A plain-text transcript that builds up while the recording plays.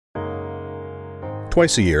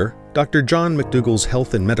Twice a year, Dr. John McDougall's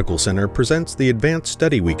Health and Medical Center presents the Advanced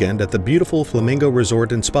Study Weekend at the beautiful Flamingo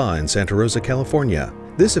Resort and Spa in Santa Rosa, California.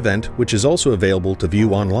 This event, which is also available to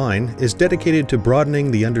view online, is dedicated to broadening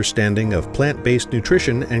the understanding of plant-based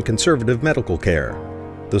nutrition and conservative medical care.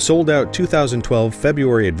 The sold-out 2012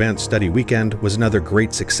 February Advanced Study Weekend was another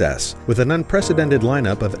great success, with an unprecedented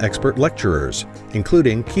lineup of expert lecturers,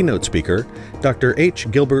 including keynote speaker Dr. H.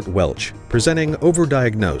 Gilbert Welch, presenting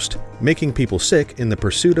Overdiagnosed, Making People Sick in the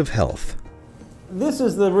Pursuit of Health. This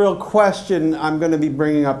is the real question I'm going to be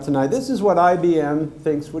bringing up tonight. This is what IBM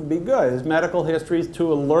thinks would be good, is medical histories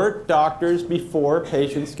to alert doctors before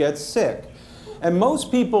patients get sick. And most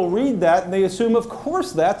people read that and they assume, of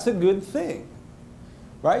course, that's a good thing.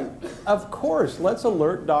 Right? Of course, let's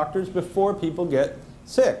alert doctors before people get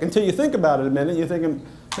sick. Until you think about it a minute, you're thinking,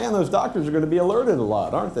 man, those doctors are going to be alerted a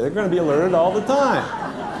lot, aren't they? They're going to be alerted all the time.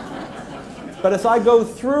 But as I go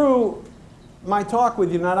through my talk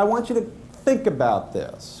with you tonight, I want you to think about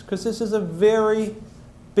this, because this is a very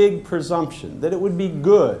big presumption, that it would be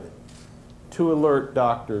good to alert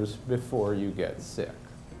doctors before you get sick.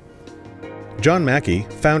 John Mackey,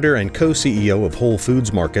 founder and co-CEO of Whole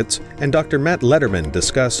Foods Markets, and Dr. Matt Letterman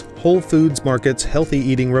discuss Whole Foods Markets' healthy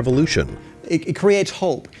eating revolution. It creates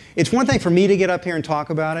hope. It's one thing for me to get up here and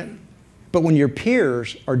talk about it, but when your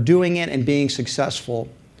peers are doing it and being successful,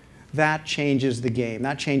 that changes the game.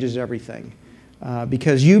 That changes everything.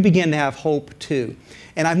 Because you begin to have hope too.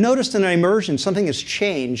 And I've noticed in our immersion, something has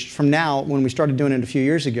changed from now when we started doing it a few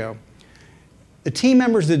years ago. The team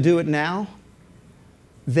members that do it now,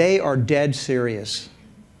 they are dead serious.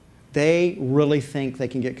 They really think they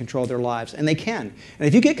can get control of their lives, and they can. And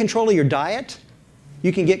if you get control of your diet,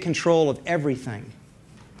 you can get control of everything.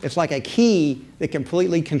 It's like a key that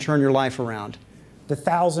completely can turn your life around. The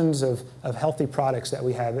thousands of healthy products that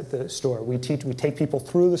we have at the store. We take people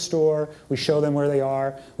through the store, we show them where they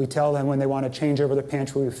are, we tell them when they want to change over their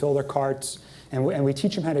pantry, we fill their carts, and we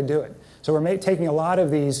teach them how to do it. So we're taking a lot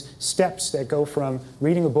of these steps that go from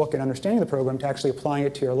reading a book and understanding the program to actually applying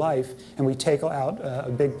it to your life, and we take out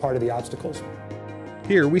a big part of the obstacles.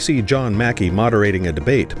 Here we see John Mackey moderating a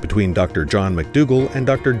debate between Dr. John McDougall and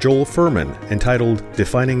Dr. Joel Fuhrman entitled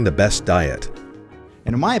Defining the Best Diet.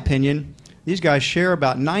 And in my opinion, these guys share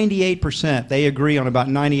about 98%. They agree on about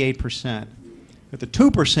 98%. But the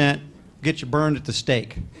 2% get you burned at the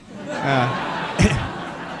stake.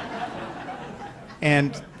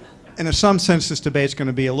 And in some sense, this debate's going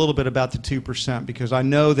to be a little bit about the 2%, because I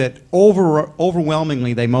know that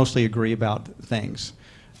overwhelmingly they mostly agree about things.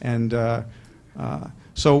 And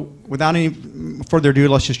so without any further ado,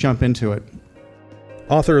 let's just jump into it.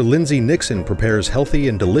 Author Lindsay Nixon prepares healthy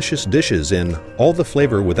and delicious dishes in All the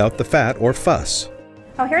Flavor Without the Fat or Fuss.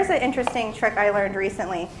 Oh, here's an interesting trick I learned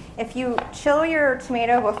recently. If you chill your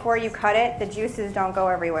tomato before you cut it, the juices don't go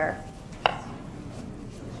everywhere.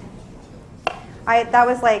 That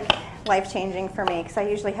was like life-changing for me, because I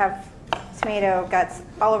usually have tomato guts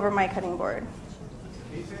all over my cutting board.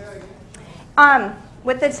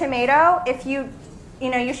 With the tomato, if you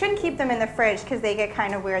shouldn't keep them in the fridge because they get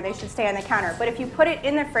kind of weird. They should stay on the counter. But if you put it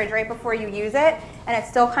in the fridge right before you use it and it's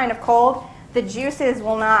still kind of cold, the juices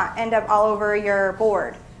will not end up all over your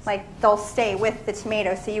board. Like, they'll stay with the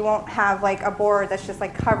tomato, so you won't have like a board that's just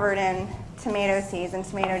like covered in tomato seeds and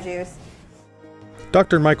tomato juice.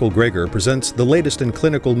 Dr. Michael Greger presents the latest in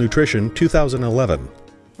clinical nutrition 2011.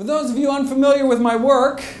 For those of you unfamiliar with my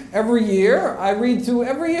work, every year I read through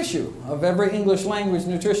every issue of every English language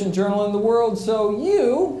nutrition journal in the world, so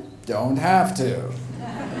you don't have to.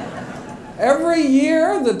 Every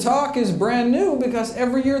year the talk is brand new, because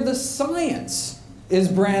every year the science is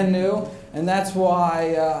brand new, and that's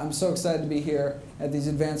why I'm so excited to be here at these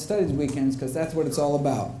Advanced Studies Weekends, because that's what it's all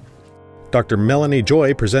about. Dr. Melanie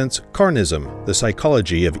Joy presents Carnism, the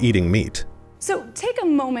Psychology of Eating Meat. So take a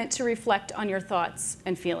moment to reflect on your thoughts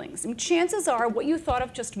and feelings. And chances are what you thought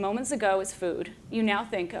of just moments ago as food, you now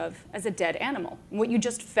think of as a dead animal. And what you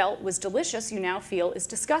just felt was delicious, you now feel is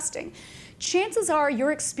disgusting. Chances are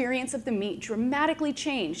your experience of the meat dramatically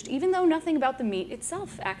changed, even though nothing about the meat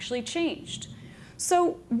itself actually changed.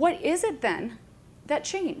 So what is it then that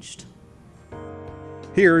changed?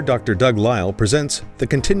 Here, Dr. Doug Lyle presents The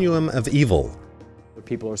Continuum of Evil.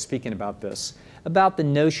 People are speaking about this, about the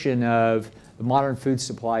notion of the modern food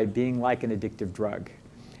supply being like an addictive drug.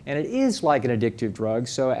 And it is like an addictive drug,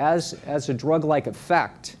 so as a drug-like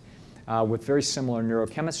effect with very similar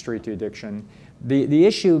neurochemistry to addiction, the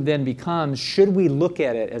issue then becomes, should we look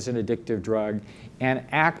at it as an addictive drug and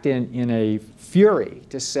act in a fury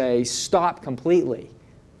to say stop completely?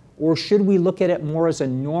 Or should we look at it more as a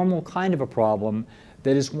normal kind of a problem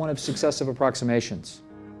that is one of successive approximations?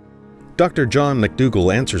 Dr. John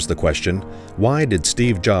McDougall answers the question, why did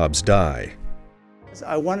Steve Jobs die?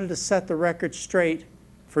 I wanted to set the record straight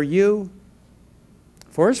for you,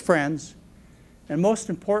 for his friends, and most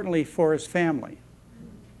importantly, for his family.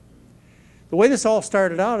 The way this all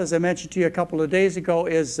started out, as I mentioned to you a couple of days ago,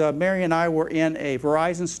 is Mary and I were in a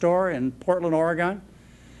Verizon store in Portland, Oregon,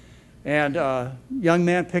 and a young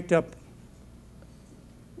man picked up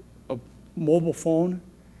a mobile phone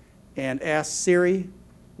and asked Siri,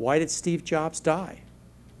 why did Steve Jobs die?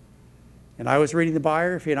 And I was reading the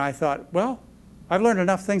biography and I thought, well, I've learned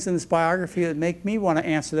enough things in this biography that make me want to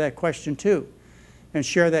answer that question too, and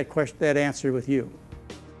share that answer with you.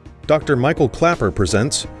 Dr. Michael Clapper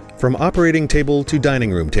presents From Operating Table to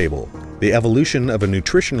Dining Room Table, the evolution of a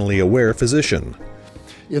nutritionally aware physician.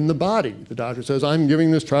 In the body, the doctor says, I'm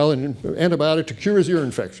giving this trial an antibiotic to cure his ear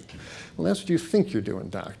infection. Well, that's what you think you're doing,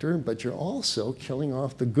 doctor, but you're also killing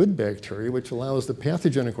off the good bacteria, which allows the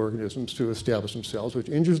pathogenic organisms to establish themselves, which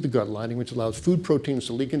injures the gut lining, which allows food proteins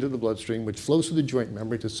to leak into the bloodstream, which flows through the joint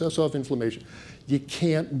membrane to sets off inflammation. You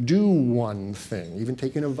can't do one thing. Even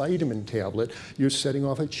taking a vitamin tablet, you're setting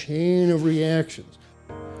off a chain of reactions.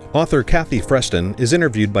 Author Kathy Freston is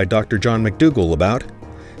interviewed by Dr. John McDougall about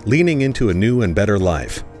leaning into a new and better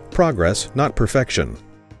life, progress, not perfection.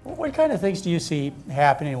 What kind of things do you see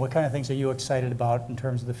happening? What kind of things are you excited about in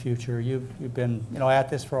terms of the future? You've been at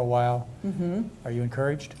this for a while. Mm-hmm. Are you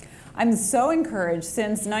encouraged? I'm so encouraged.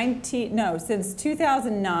 Since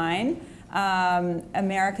 2009,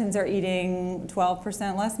 Americans are eating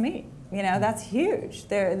 12% less meat. That's huge.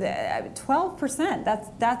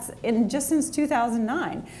 12%. That's just since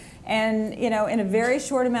 2009, and in a very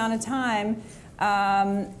short amount of time,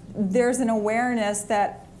 there's an awareness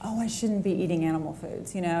that, oh, I shouldn't be eating animal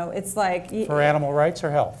foods. It's like for animal rights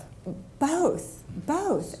or health. Both,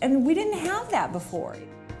 and we didn't have that before.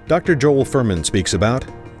 Dr. Joel Furman speaks about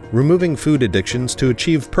removing food addictions to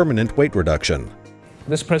achieve permanent weight reduction.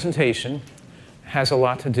 This presentation has a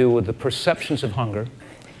lot to do with the perceptions of hunger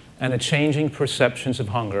and the changing perceptions of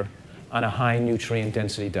hunger on a high nutrient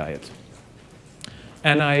density diet.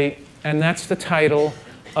 And that's the title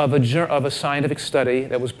of a scientific study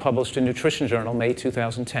that was published in Nutrition Journal, May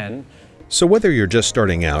 2010. So whether you're just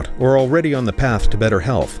starting out or already on the path to better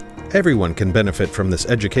health, everyone can benefit from this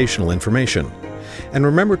educational information. And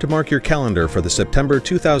remember to mark your calendar for the September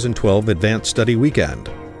 2012 Advanced Study Weekend.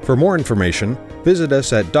 For more information, visit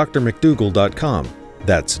us at drmcdougall.com.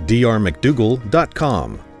 That's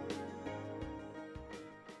drmcdougall.com.